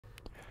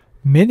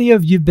Many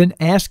of you have been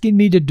asking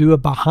me to do a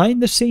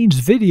behind the scenes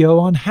video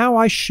on how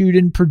I shoot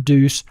and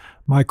produce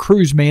my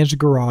Cruiseman's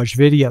Garage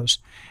videos.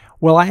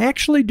 Well, I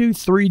actually do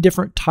three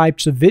different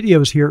types of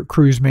videos here at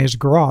Cruiseman's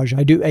Garage.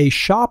 I do a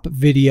shop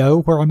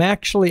video where I'm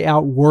actually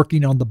out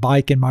working on the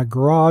bike in my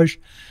garage.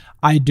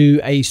 I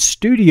do a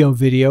studio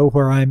video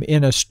where I'm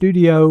in a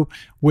studio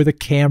with a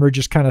camera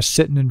just kind of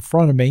sitting in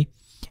front of me.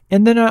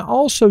 And then I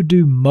also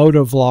do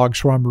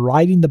motovlogs where I'm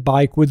riding the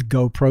bike with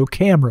GoPro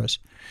cameras.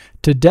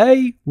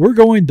 Today, we're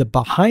going the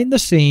behind the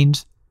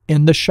scenes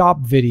in the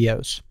shop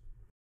videos.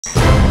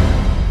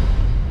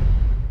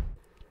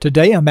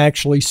 Today, I'm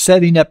actually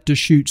setting up to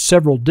shoot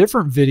several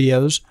different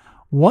videos.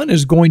 One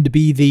is going to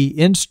be the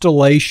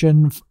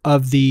installation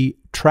of the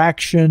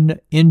traction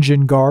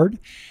engine guard.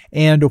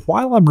 And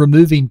while I'm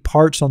removing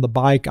parts on the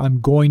bike,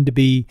 I'm going to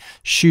be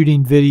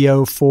shooting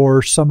video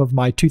for some of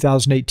my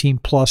 2018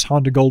 Plus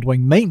Honda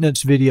Goldwing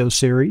maintenance video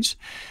series.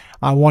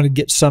 I want to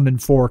get some in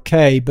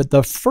 4K, but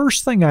the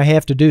first thing I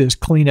have to do is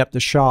clean up the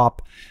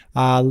shop.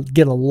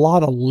 Get a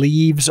lot of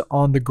leaves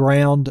on the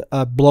ground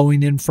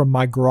blowing in from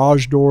my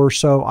garage door,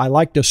 so I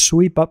like to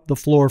sweep up the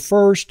floor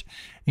first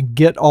and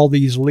get all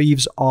these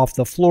leaves off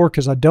the floor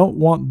because I don't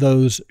want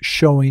those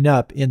showing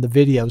up in the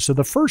video. So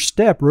the first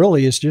step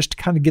really is just to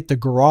kind of get the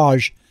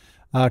garage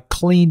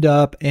cleaned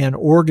up and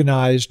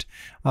organized,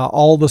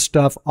 all the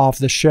stuff off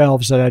the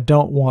shelves that I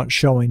don't want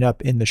showing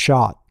up in the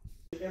shot.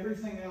 Get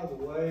everything out of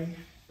the way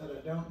that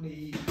I don't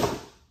need.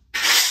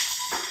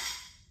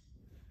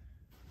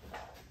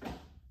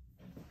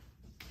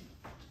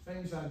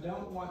 Things I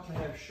don't want to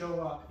have show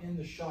up in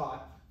the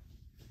shot.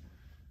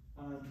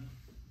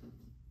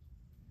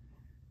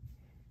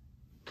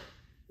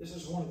 This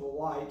is one of the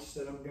lights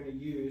that I'm going to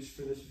use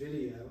for this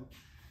video.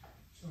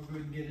 So I'm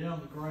going to get it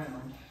on the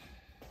ground.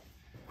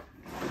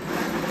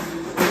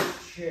 Use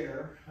this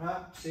chair.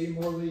 See,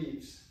 more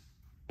leaves.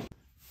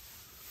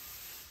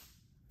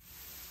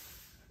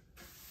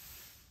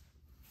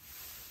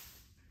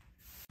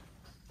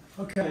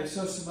 Okay,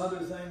 so some other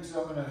things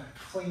I'm going to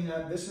clean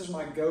up. This is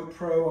my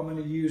GoPro. I'm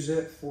going to use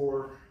it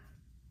for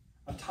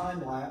a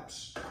time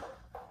lapse.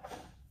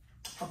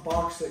 A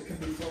box that can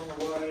be thrown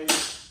away.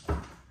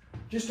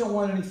 Just don't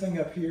want anything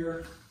up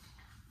here.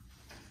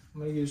 I'm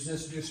going to use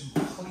this to do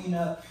some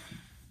cleanup.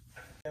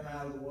 Get them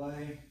out of the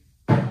way.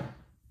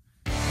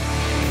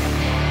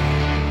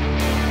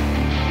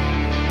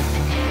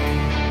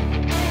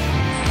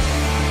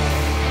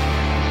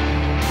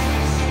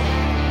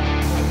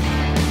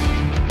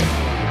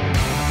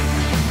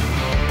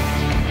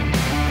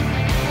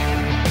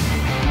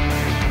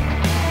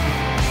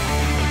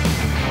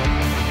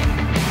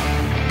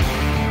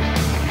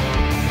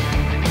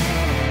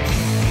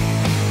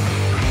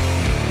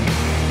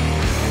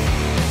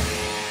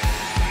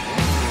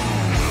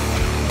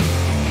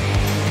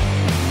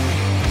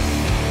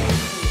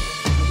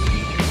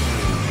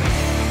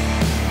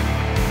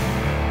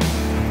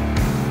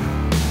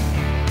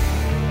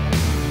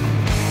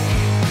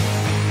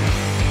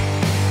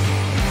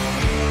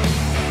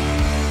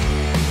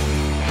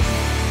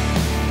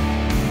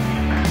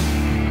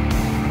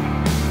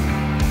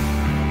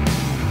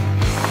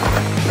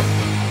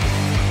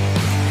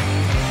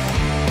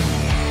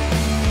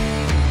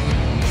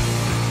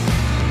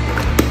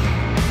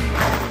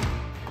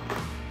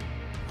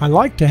 I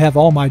like to have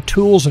all my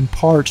tools and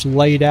parts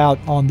laid out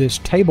on this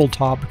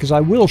tabletop because I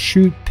will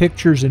shoot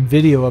pictures and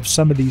video of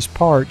some of these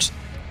parts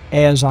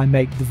as I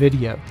make the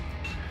video.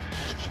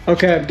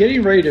 Okay, I'm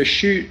getting ready to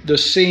shoot the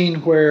scene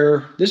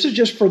where, this is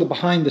just for the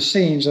behind the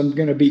scenes, I'm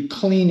going to be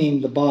cleaning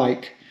the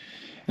bike.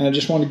 And I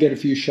just want to get a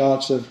few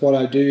shots of what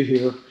I do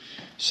here.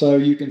 So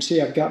you can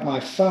see I've got my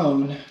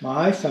phone,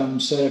 my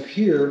iPhone set up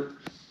here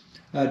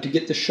to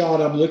get the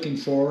shot I'm looking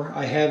for.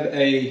 I have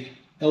a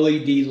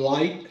LED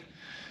light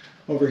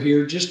over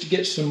here just to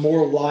get some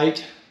more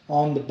light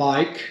on the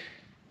bike.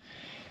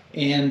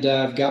 And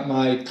I've got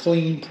my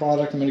clean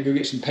product. I'm going to go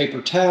get some paper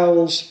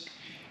towels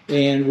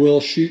and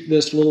we'll shoot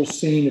this little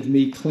scene of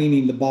me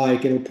cleaning the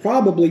bike. It'll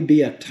probably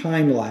be a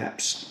time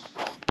lapse.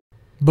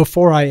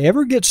 Before I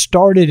ever get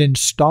started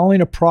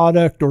installing a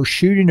product or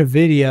shooting a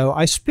video,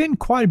 I spend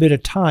quite a bit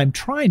of time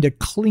trying to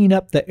clean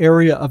up the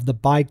area of the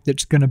bike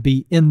that's going to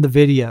be in the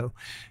video.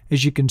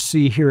 As you can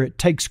see here, it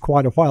takes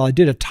quite a while. I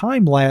did a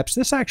time lapse.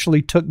 This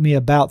actually took me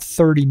about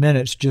 30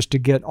 minutes just to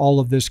get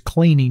all of this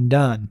cleaning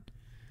done.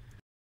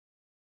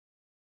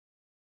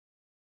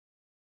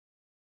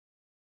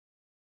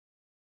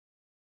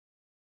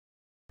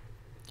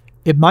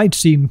 It might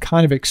seem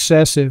kind of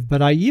excessive,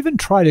 but I even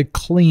try to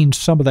clean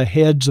some of the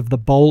heads of the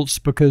bolts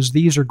because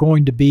these are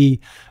going to be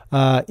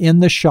in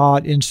the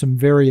shot in some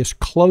various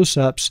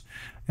close-ups.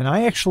 And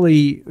I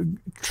actually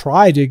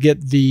try to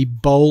get the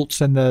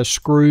bolts and the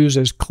screws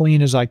as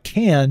clean as I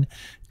can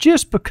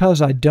just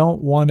because I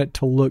don't want it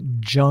to look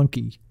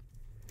junky.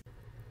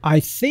 I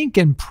think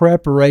in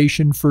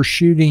preparation for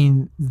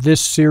shooting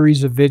this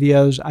series of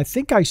videos, I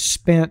think I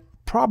spent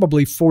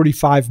probably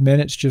 45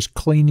 minutes just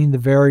cleaning the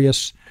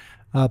various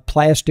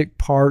plastic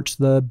parts,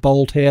 the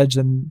bolt heads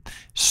and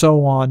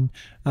so on,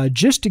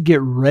 just to get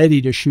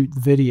ready to shoot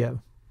the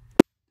video.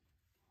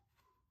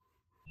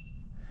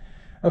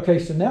 Okay,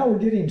 so now we're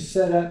getting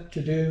set up to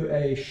do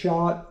a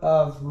shot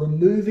of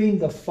removing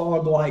the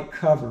fog light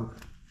cover.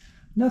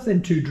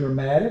 Nothing too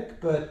dramatic,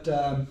 but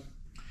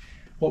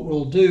what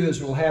we'll do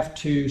is we'll have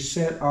to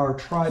set our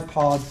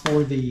tripod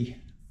for the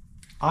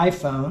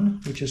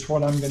iPhone, which is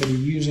what I'm going to be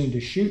using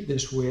to shoot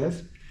this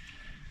with.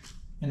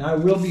 And I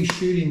will be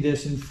shooting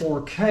this in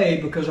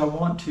 4K because I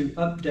want to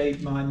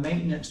update my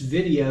maintenance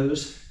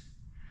videos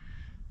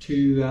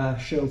to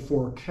show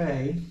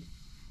 4K.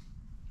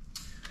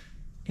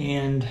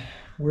 And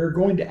we're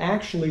going to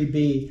actually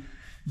be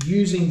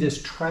using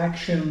this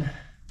traction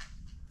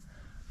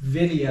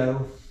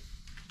video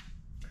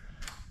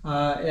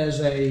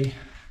as a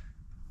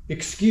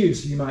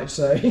excuse, you might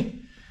say,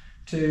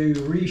 to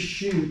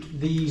reshoot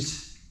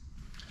these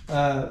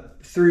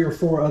 3 or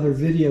 4 other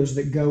videos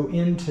that go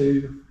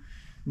into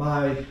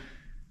my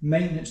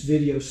maintenance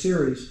video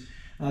series.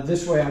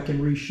 This way I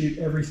can reshoot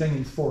everything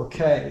in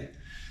 4K.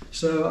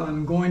 So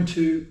I'm going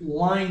to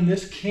line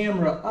this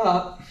camera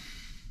up,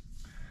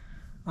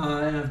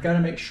 and I've got to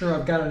make sure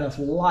I've got enough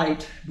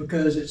light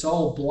because it's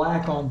all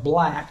black on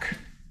black,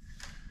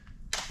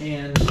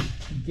 and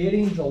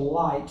getting the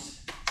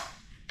lights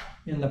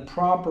in the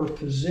proper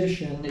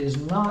position is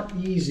not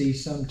easy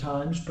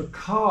sometimes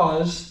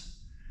because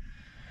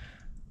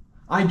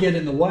I get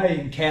in the way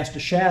and cast a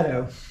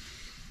shadow.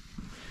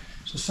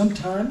 So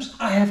sometimes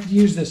I have to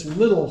use this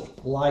little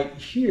light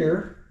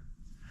here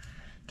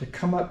to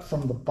come up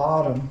from the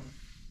bottom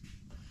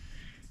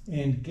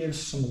and give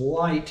some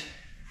light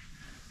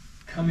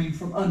coming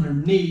from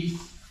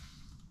underneath.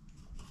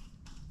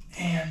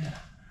 And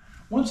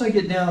once I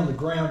get down on the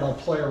ground, I'll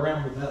play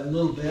around with that a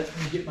little bit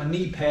and get my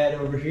knee pad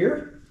over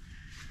here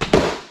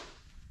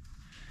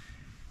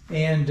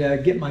and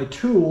get my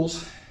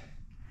tools,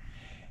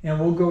 and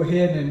we'll go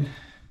ahead and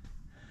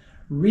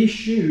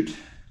reshoot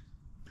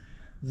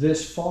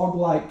this fog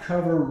light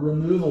cover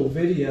removal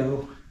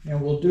video, and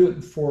we'll do it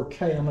in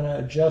 4K. I'm going to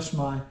adjust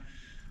my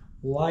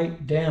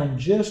light down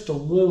just a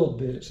little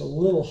bit. It's a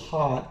little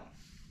hot.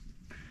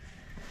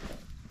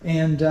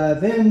 And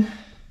then,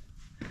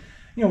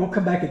 we'll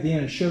come back at the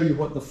end and show you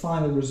what the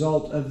final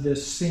result of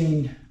this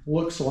scene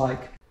looks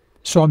like.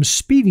 So I'm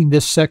speeding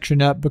this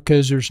section up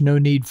because there's no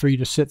need for you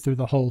to sit through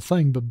the whole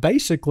thing. But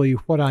basically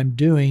what I'm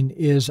doing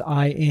is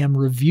I am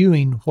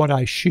reviewing what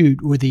I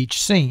shoot with each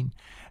scene.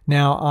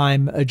 Now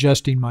I'm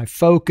adjusting my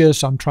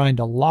focus. I'm trying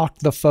to lock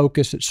the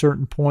focus at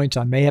certain points.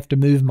 I may have to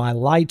move my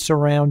lights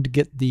around to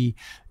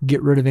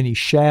get rid of any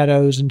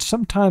shadows. And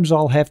sometimes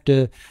I'll have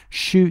to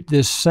shoot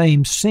this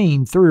same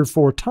scene 3 or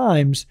 4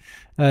 times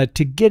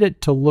to get it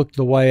to look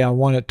the way I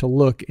want it to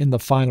look in the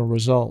final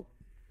result.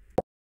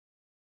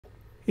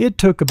 It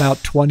took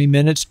about 20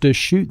 minutes to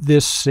shoot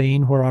this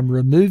scene where I'm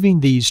removing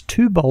these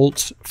 2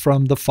 bolts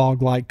from the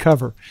fog light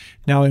cover.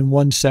 Now in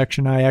one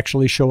section I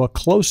actually show a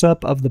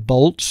close-up of the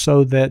bolt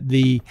so that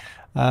the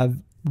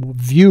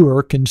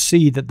viewer can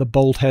see that the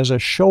bolt has a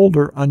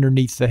shoulder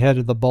underneath the head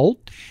of the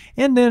bolt,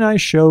 and then I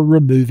show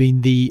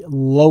removing the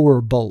lower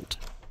bolt.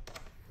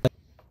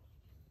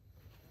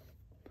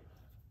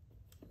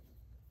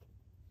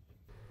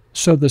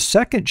 So the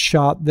second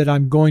shot that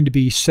I'm going to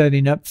be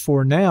setting up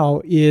for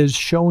now is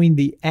showing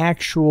the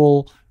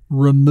actual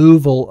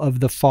removal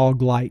of the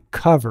fog light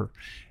cover.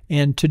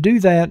 And to do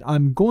that,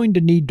 I'm going to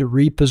need to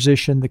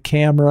reposition the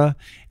camera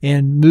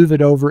and move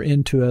it over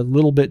into a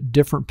little bit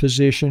different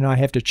position. I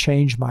have to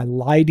change my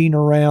lighting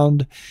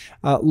around.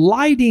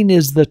 Lighting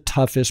is the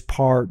toughest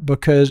part,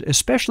 because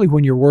especially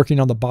when you're working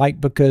on the bike,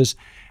 because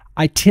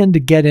I tend to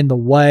get in the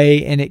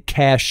way and it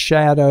casts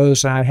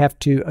shadows, and I have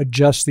to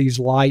adjust these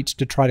lights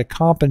to try to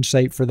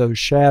compensate for those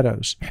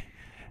shadows.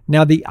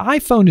 Now the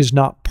iPhone is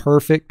not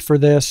perfect for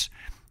this,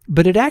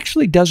 but it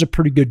actually does a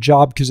pretty good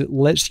job because it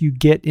lets you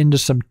get into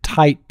some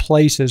tight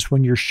places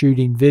when you're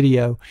shooting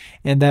video,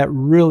 and that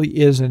really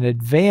is an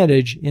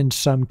advantage in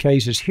some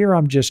cases. Here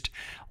I'm just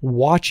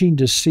watching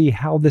to see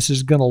how this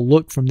is going to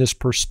look from this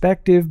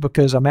perspective,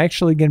 because I'm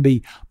actually going to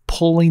be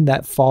pulling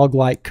that fog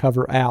light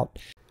cover out.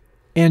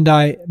 And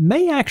I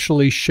may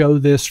actually show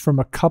this from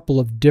a couple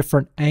of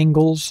different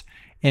angles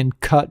and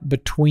cut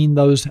between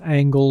those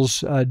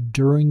angles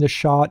during the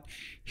shot.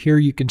 Here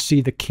you can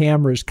see the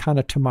camera is kind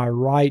of to my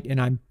right, and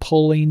I'm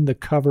pulling the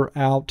cover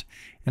out,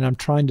 and I'm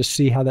trying to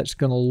see how that's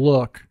going to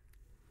look.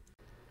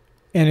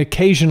 And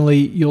occasionally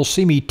you'll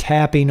see me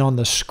tapping on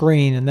the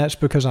screen, and that's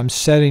because I'm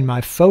setting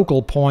my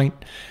focal point.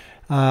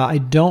 I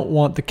don't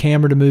want the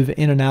camera to move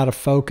in and out of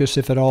focus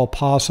if at all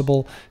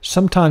possible.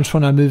 Sometimes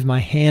when I move my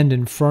hand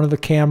in front of the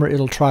camera,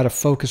 it'll try to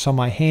focus on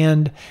my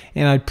hand,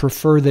 and I'd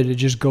prefer that it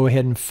just go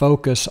ahead and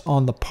focus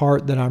on the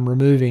part that I'm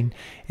removing.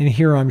 And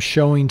here I'm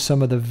showing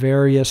some of the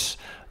various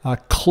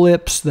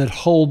clips that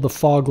hold the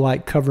fog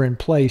light cover in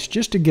place,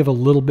 just to give a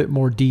little bit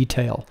more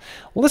detail.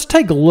 Well, let's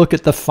take a look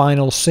at the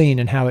final scene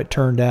and how it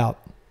turned out.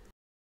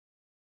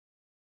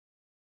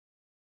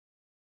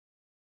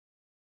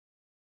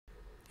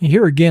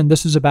 Here again,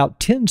 this is about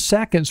 10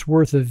 seconds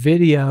worth of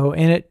video,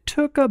 and it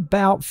took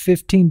about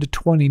 15 to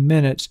 20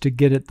 minutes to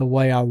get it the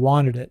way I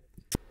wanted it.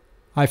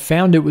 I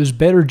found it was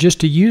better just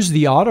to use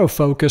the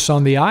autofocus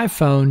on the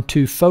iPhone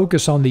to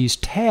focus on these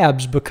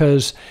tabs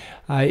because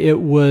it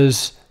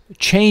was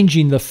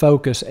changing the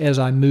focus as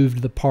I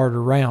moved the part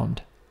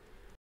around.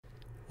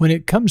 When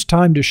it comes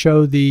time to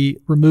show the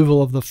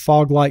removal of the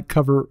fog light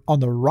cover on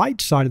the right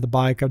side of the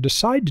bike, I've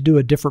decided to do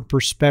a different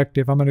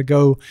perspective. I'm going to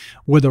go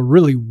with a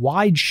really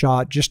wide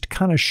shot just to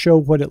kind of show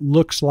what it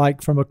looks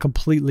like from a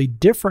completely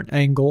different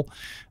angle.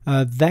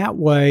 That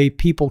way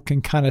people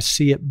can kind of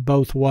see it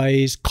both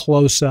ways,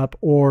 close up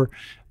or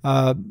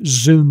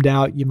zoomed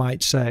out, you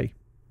might say.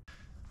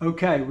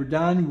 Okay, we're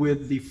done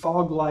with the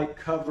fog light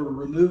cover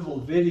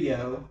removal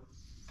video.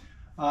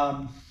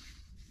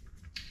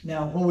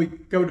 Now, when we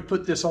go to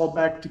put this all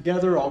back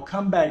together, I'll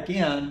come back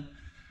in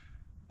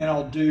and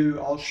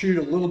I'll shoot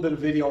a little bit of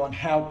video on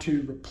how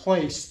to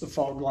replace the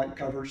fog light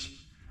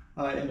covers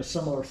in a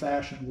similar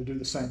fashion. We'll do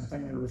the same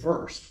thing in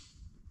reverse.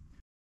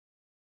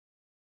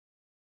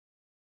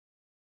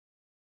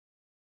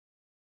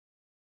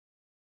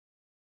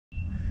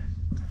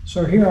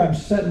 So here I'm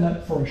setting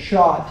up for a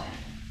shot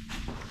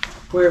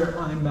where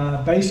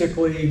I'm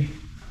basically,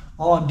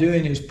 all I'm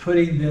doing is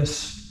putting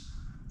this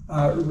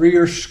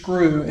rear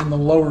screw in the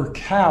lower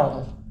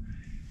cowl,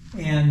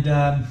 and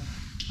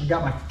I've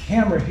got my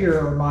camera here,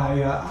 or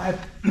my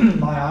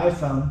my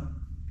iPhone,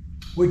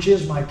 which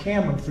is my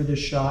camera for this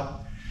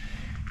shot,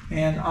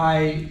 and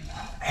I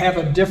have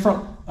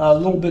a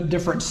little bit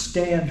different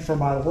stand for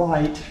my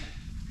light.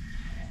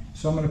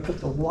 So I'm going to put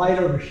the light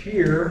over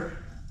here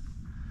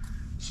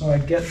so I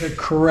get the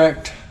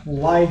correct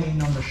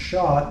lighting on the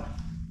shot.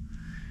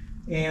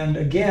 And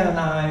again,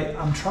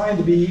 I'm trying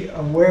to be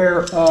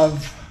aware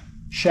of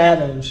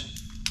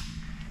shadows.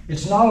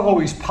 It's not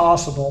always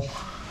possible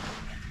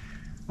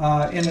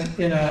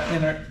in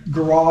a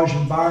garage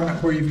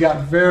environment where you've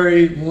got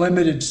very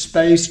limited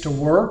space to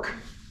work.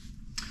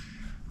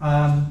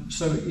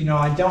 So, you know,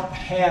 I don't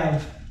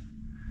have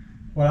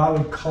what I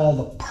would call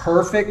the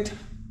perfect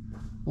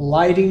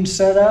lighting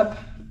setup.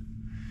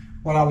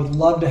 What I would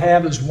love to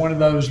have is one of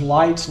those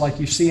lights like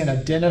you see in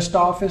a dentist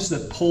office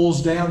that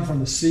pulls down from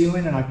the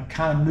ceiling and I can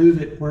kind of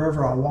move it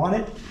wherever I want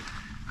it.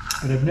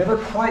 But I've never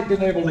quite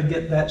been able to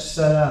get that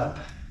set up.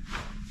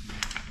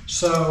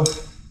 So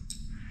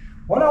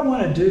what I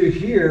want to do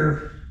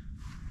here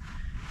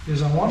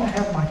is I want to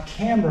have my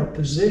camera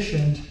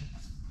positioned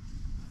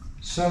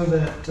so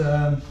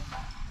that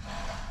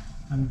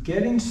I'm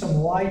getting some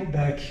light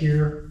back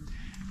here.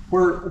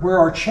 Where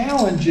our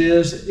challenge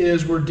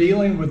is we're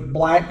dealing with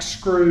black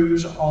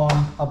screws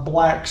on a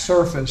black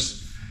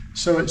surface.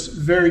 So it's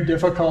very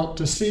difficult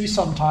to see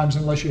sometimes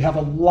unless you have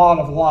a lot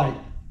of light.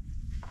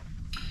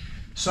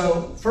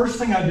 So first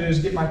thing I do is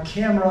get my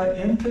camera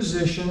in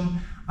position.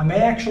 I may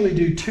actually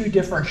do two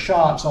different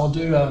shots. I'll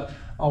do a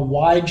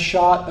wide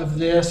shot of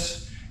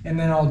this, and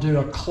then I'll do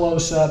a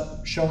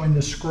close-up showing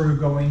the screw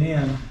going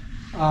in.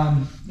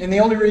 And the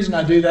only reason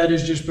I do that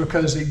is just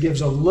because it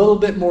gives a little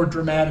bit more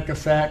dramatic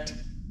effect.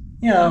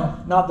 You know,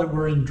 not that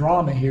we're in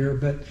drama here,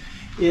 but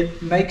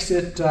it makes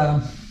it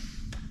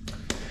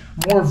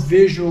more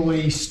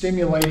visually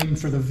stimulating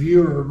for the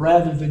viewer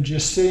rather than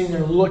just sitting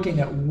there looking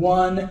at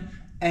one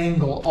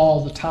angle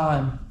all the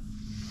time.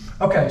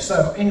 Okay,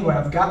 so anyway,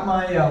 I've got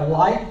my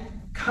light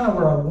kind of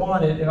where I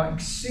want it, and I can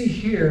see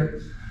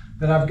here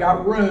that I've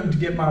got room to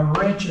get my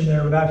wrench in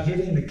there without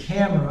hitting the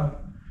camera,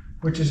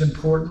 which is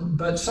important.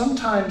 But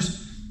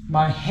sometimes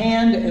my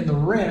hand and the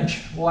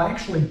wrench will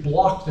actually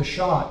block the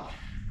shot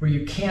where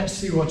you can't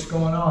see what's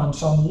going on.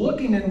 So I'm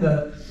looking in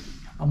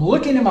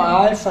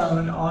my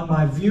iPhone on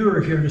my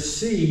viewer here to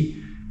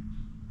see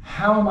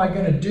how am I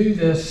going to do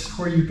this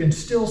where you can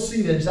still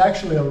see that it's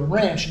actually a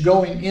wrench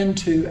going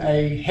into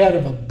a head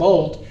of a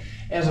bolt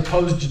as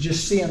opposed to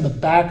just seeing the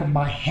back of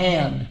my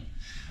hand.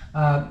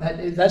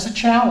 That's a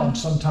challenge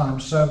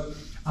sometimes. So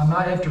I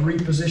might have to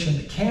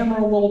reposition the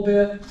camera a little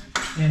bit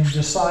and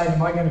decide,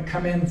 am I going to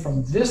come in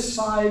from this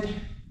side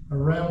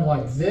around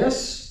like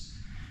this?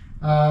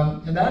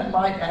 And that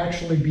might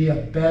actually be a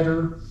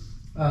better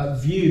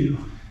view.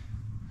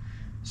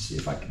 See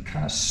if I can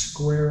kind of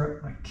square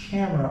up my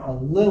camera a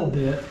little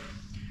bit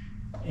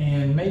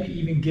and maybe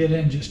even get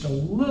in just a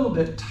little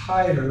bit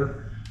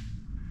tighter.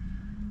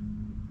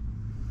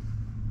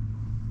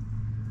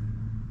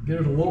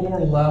 Get it a little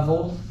more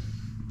level.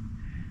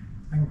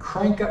 I can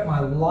crank up my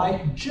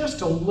light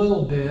just a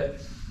little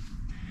bit.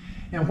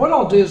 And what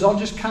I'll do is I'll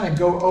just kind of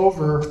go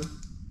over,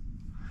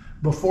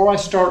 before I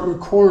start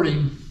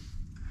recording,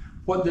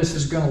 what this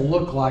is going to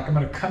look like. I'm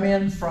going to come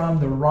in from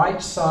the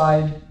right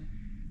side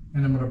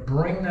and I'm going to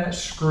bring that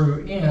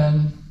screw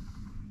in.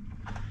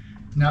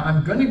 Now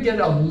I'm going to get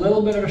a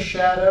little bit of a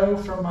shadow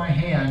from my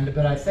hand,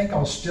 but I think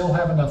I'll still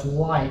have enough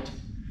light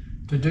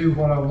to do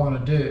what I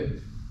want to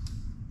do.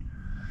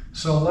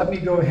 So let me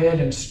go ahead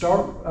and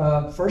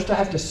start. First I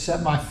have to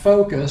set my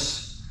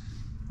focus.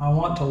 I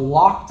want to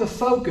lock the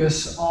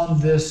focus on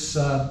this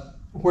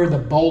where the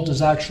bolt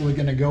is actually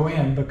going to go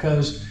in,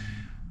 because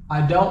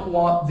I don't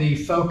want the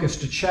focus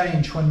to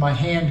change when my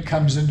hand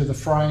comes into the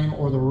frame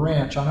or the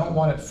wrench. I don't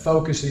want it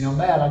focusing on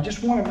that. I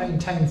just want to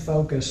maintain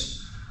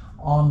focus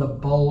on the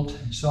bolt.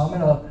 So I'm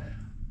going to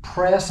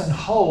press and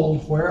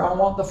hold where I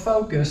want the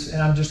focus,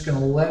 and I'm just going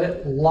to let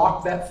it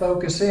lock that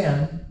focus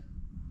in.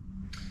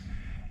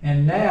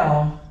 And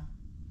now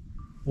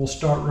we'll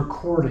start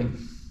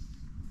recording.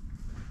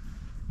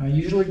 I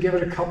usually give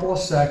it a couple of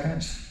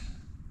seconds,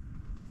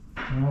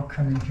 and I'll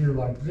come in here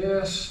like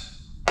this.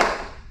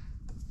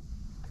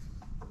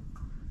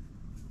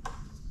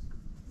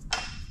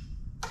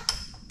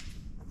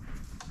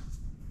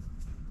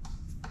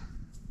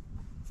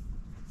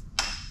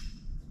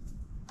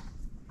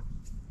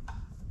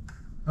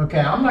 Okay,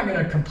 I'm not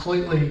going to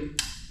completely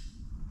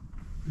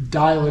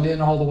dial it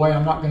in all the way.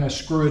 I'm not going to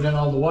screw it in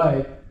all the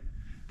way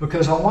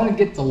because I want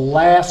to get the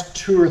last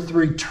 2 or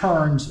 3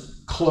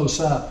 turns close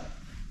up.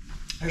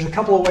 There's a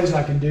couple of ways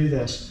I can do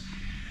this.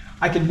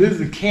 I can move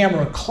the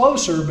camera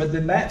closer, but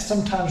then that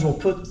sometimes will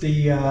put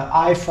the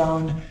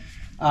iPhone,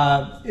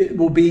 it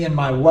will be in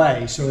my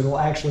way. So it'll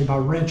actually, my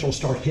wrench will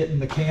start hitting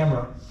the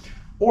camera.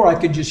 Or I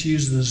could just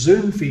use the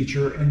zoom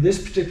feature, and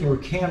this particular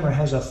camera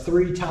has a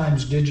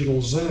 3x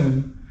digital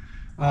zoom,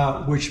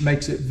 which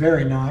makes it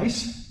very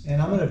nice.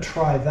 And I'm going to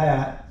try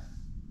that.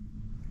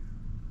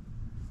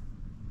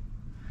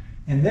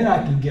 And then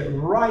I can get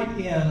right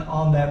in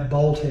on that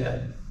bolt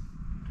head.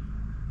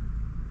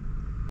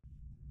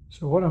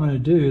 So what I'm going to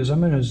do is I'm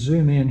going to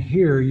zoom in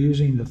here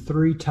using the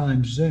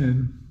 3x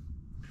zoom.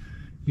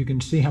 You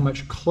can see how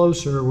much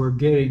closer we're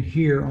getting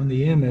here on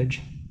the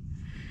image.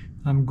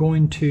 I'm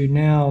going to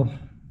now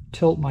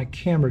tilt my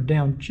camera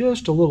down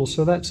just a little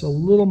so that's a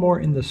little more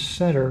in the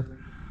center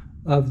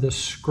of the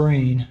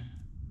screen.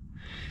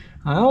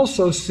 I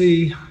also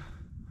see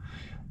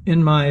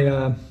in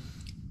my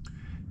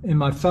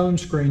phone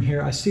screen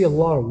here, I see a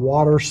lot of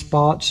water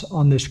spots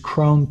on this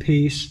chrome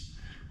piece.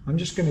 I'm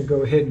just going to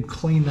go ahead and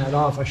clean that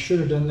off. I should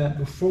have done that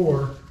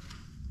before.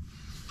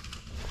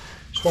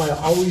 That's why I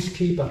always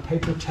keep a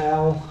paper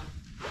towel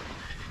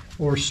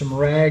or some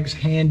rags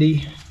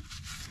handy,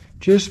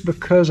 just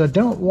because I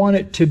don't want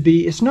it to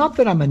be, it's not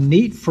that I'm a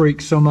neat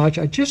freak so much,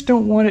 I just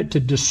don't want it to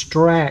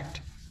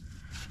distract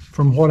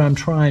from what I'm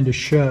trying to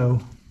show.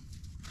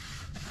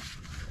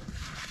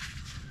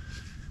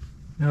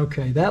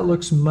 Okay, that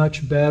looks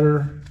much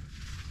better.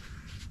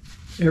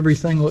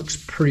 Everything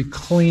looks pretty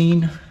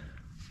clean.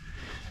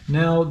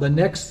 Now the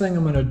next thing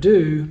I'm going to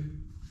do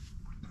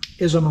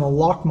is I'm going to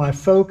lock my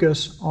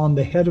focus on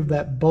the head of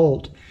that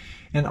bolt.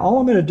 And all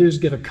I'm going to do is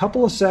get a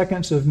couple of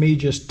seconds of me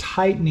just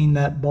tightening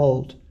that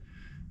bolt.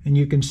 And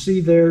you can see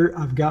there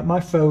I've got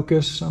my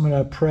focus. I'm going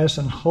to press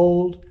and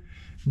hold.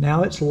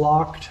 Now it's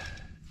locked.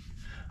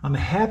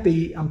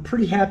 I'm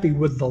pretty happy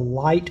with the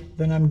light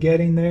that I'm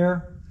getting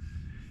there.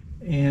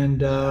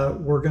 And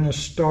we're going to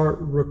start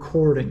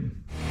recording.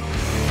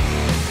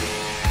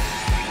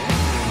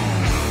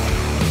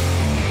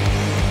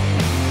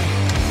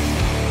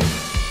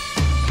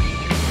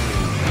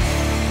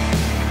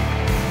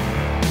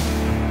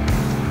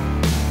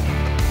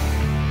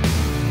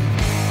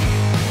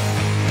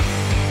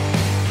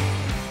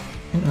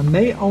 And I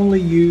may only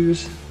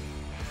use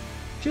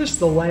just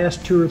the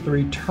last 2 or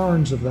 3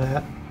 turns of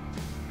that,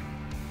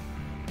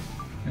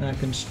 and I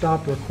can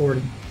stop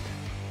recording.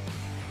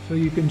 So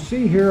you can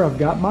see here I've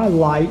got my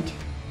light,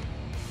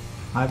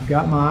 I've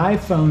got my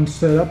iPhone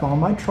set up on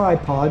my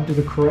tripod to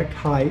the correct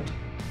height,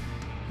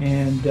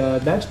 and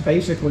that's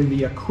basically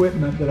the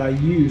equipment that I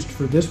used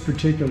for this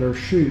particular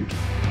shoot.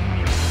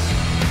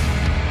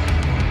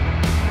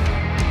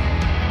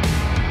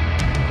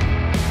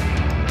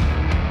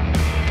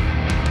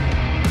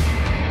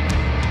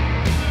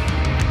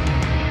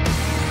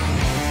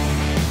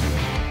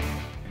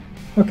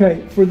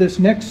 Okay, for this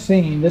next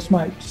scene, this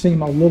might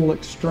seem a little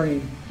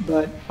extreme,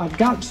 but I've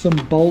got some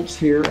bolts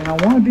here and I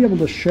want to be able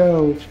to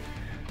show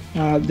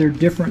their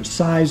different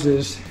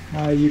sizes.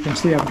 You can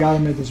see I've got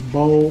them in this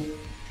bowl,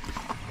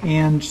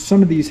 and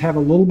some of these have a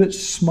little bit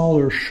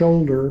smaller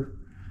shoulder.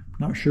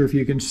 Not sure if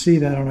you can see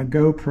that on a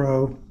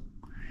GoPro.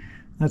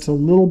 That's a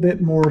little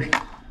bit more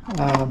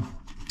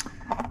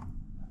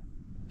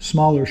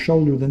smaller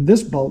shoulder than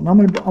this bolt,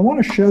 and I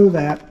want to show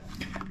that.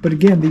 But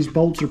again, these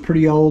bolts are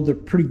pretty old. They're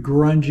pretty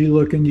grungy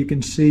looking. You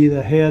can see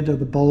the head of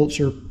the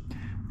bolts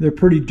they're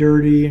pretty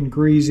dirty and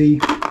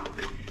greasy.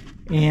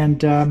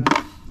 And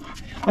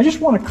I just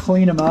want to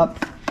clean them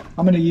up.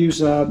 I'm going to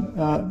use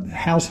a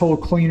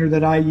household cleaner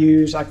that I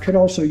use. I could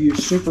also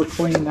use Super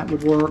Clean, that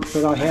would work,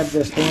 but I have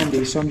this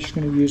handy, so I'm just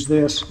going to use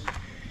this.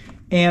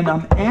 And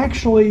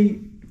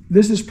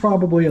this is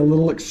probably a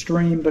little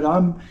extreme, but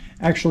I'm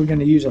actually going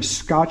to use a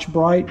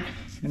Scotch-Brite,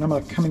 and I'm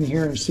going to come in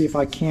here and see if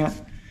I can't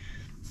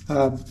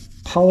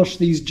polish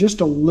these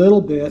just a little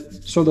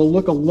bit so they'll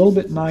look a little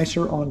bit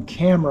nicer on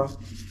camera.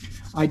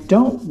 I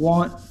don't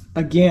want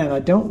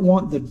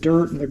the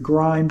dirt and the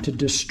grime to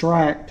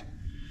distract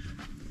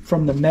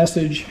from the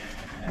message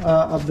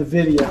of the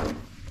video.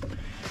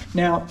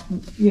 Now,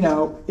 you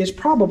know, it's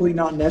probably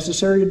not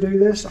necessary to do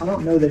this. I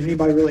don't know that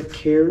anybody really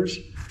cares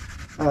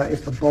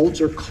if the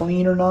bolts are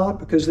clean or not,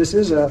 because this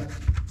is a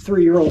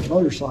 3-year-old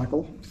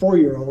motorcycle,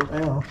 4-year-old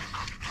now.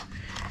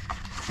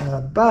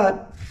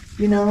 But,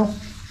 you know,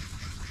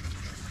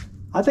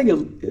 I think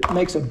it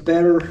makes a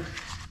better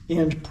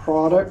end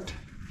product.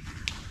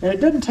 And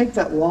it doesn't take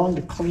that long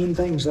to clean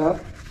things up.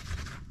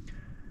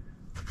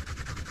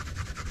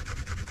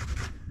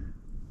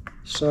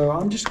 So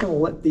I'm just going to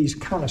let these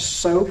kind of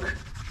soak.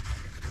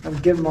 I'm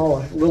give them all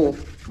a little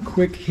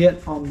quick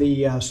hit on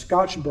the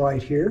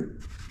Scotch-Brite here.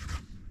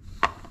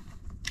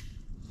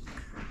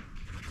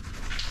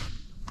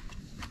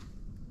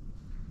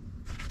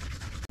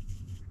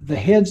 The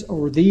heads,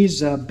 or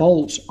these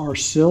bolts, are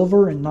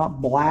silver and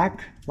not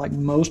black like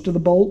most of the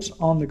bolts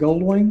on the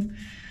Goldwing.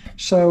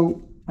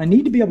 So I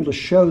need to be able to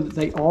show that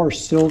they are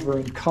silver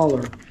in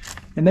color.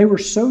 And they were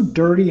so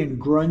dirty and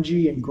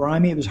grungy and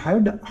grimy, it was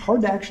hard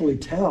to actually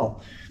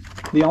tell.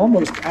 They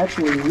almost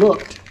actually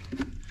looked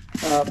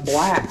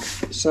black.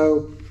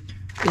 So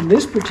in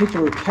this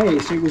particular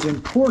case, it was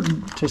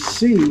important to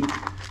see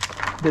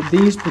that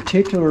these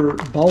particular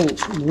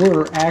bolts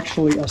were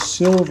actually a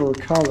silver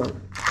color.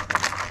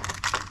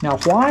 Now,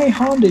 why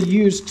Honda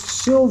used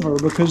silver?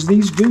 Because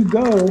these do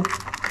go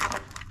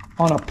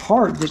on a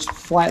part that's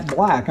flat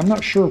black. I'm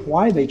not sure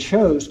why they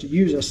chose to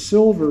use a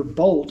silver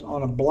bolt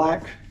on a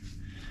black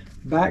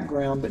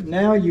background, but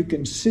now you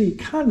can see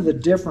kind of the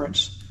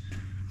difference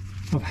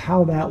of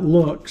how that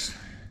looks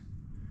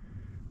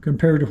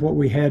compared to what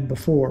we had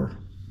before.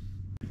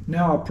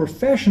 Now, a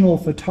professional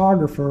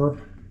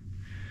photographer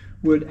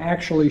would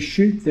actually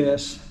shoot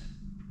this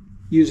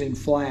using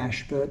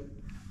flash, but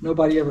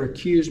nobody ever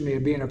accused me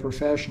of being a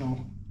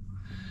professional.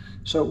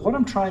 So what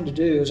I'm trying to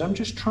do is I'm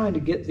just trying to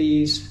get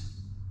these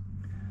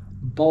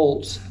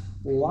bolts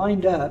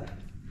lined up,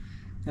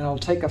 and I'll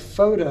take a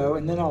photo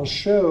and then I'll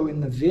show in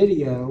the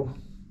video,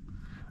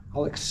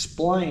 I'll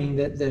explain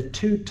that the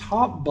two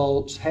top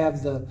bolts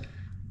have the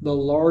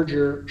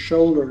larger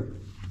shoulder.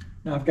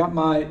 Now I've got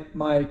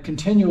my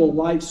continual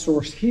light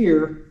source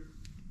here,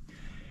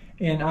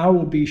 and I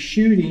will be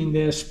shooting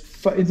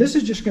this. This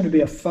is just going to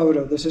be a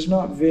photo. This is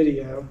not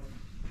video.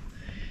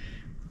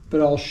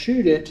 But I'll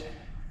shoot it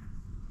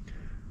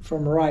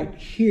from right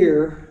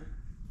here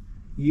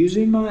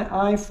using my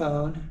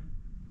iPhone,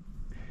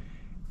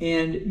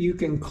 and you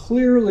can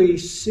clearly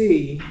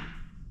see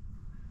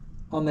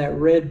on that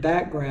red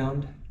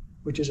background,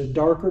 which is a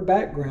darker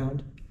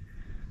background,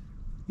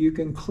 you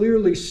can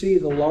clearly see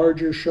the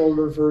larger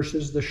shoulder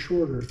versus the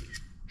shorter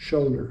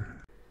shoulder.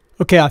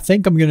 Okay, I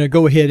think I'm going to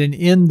go ahead and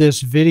end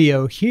this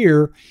video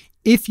here.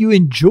 If you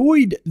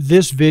enjoyed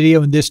this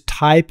video and this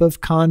type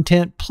of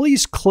content,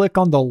 please click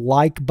on the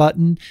like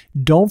button.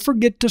 Don't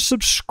forget to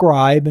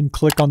subscribe and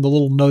click on the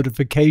little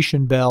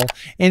notification bell.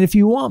 And if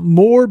you want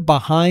more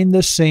behind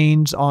the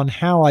scenes on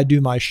how I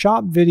do my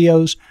shop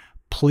videos,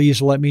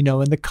 please let me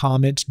know in the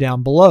comments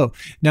down below.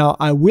 Now,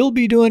 I will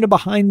be doing a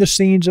behind the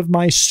scenes of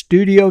my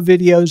studio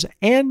videos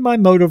and my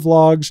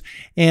motovlogs,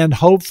 and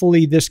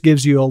hopefully this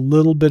gives you a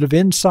little bit of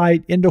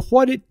insight into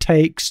what it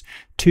takes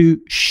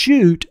to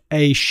shoot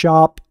a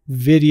shop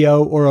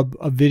video, or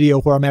a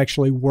video where I'm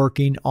actually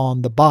working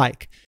on the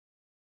bike.